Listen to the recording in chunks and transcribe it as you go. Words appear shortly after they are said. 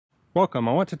Welcome.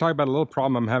 I want to talk about a little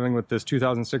problem I'm having with this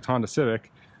 2006 Honda Civic.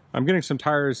 I'm getting some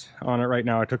tires on it right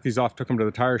now. I took these off, took them to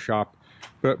the tire shop.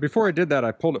 But before I did that,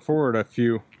 I pulled it forward about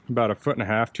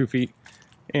 1.5 feet, 2 feet.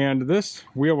 And this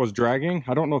wheel was dragging.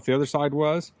 I don't know if the other side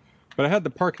was, but I had the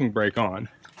parking brake on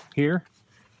here.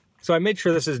 So I made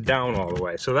sure this is down all the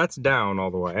way. So that's down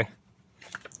all the way.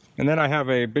 And then I have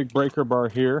a big breaker bar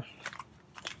here.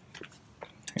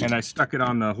 And I stuck it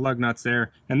on the lug nuts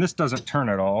there. And this doesn't turn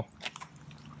at all.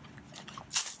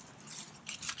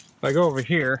 If I go over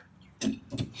here,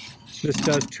 this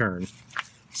does turn.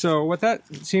 So what that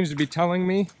seems to be telling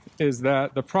me is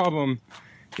that the problem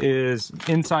is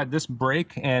inside this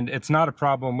brake, and it's not a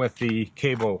problem with the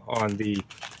cable on the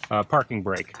parking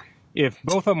brake. If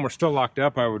both of them were still locked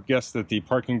up, I would guess that the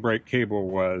parking brake cable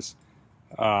was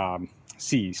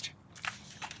seized.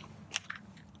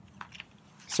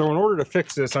 So in order to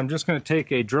fix this, I'm just going to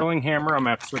take a drilling hammer. I'm going to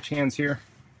have to switch hands here.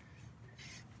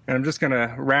 And I'm just going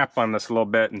to rap on this a little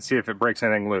bit and see if it breaks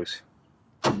anything loose.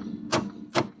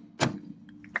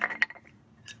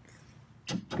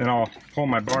 Then I'll pull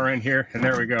my bar in here, and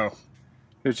there we go.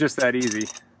 It's just that easy.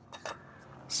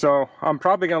 So I'm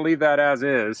probably going to leave that as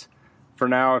is for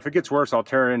now. If it gets worse, I'll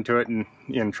tear into it and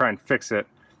try and fix it.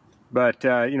 But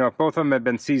you know, if both of them had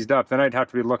been seized up, then I'd have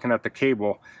to be looking at the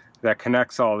cable that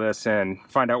connects all this and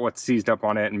find out what's seized up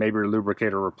on it and maybe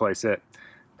lubricate or replace it.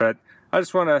 But I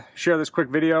just want to share this quick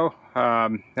video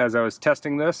as I was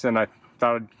testing this, and I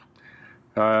thought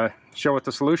I'd show what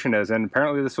the solution is, and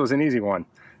apparently this was an easy one.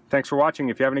 Thanks for watching.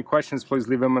 If you have any questions, please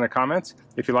leave them in the comments.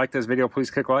 If you like this video, please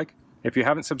click like. If you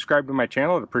haven't subscribed to my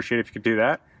channel, I'd appreciate it if you could do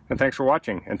that. And thanks for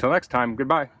watching. Until next time,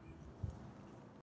 goodbye.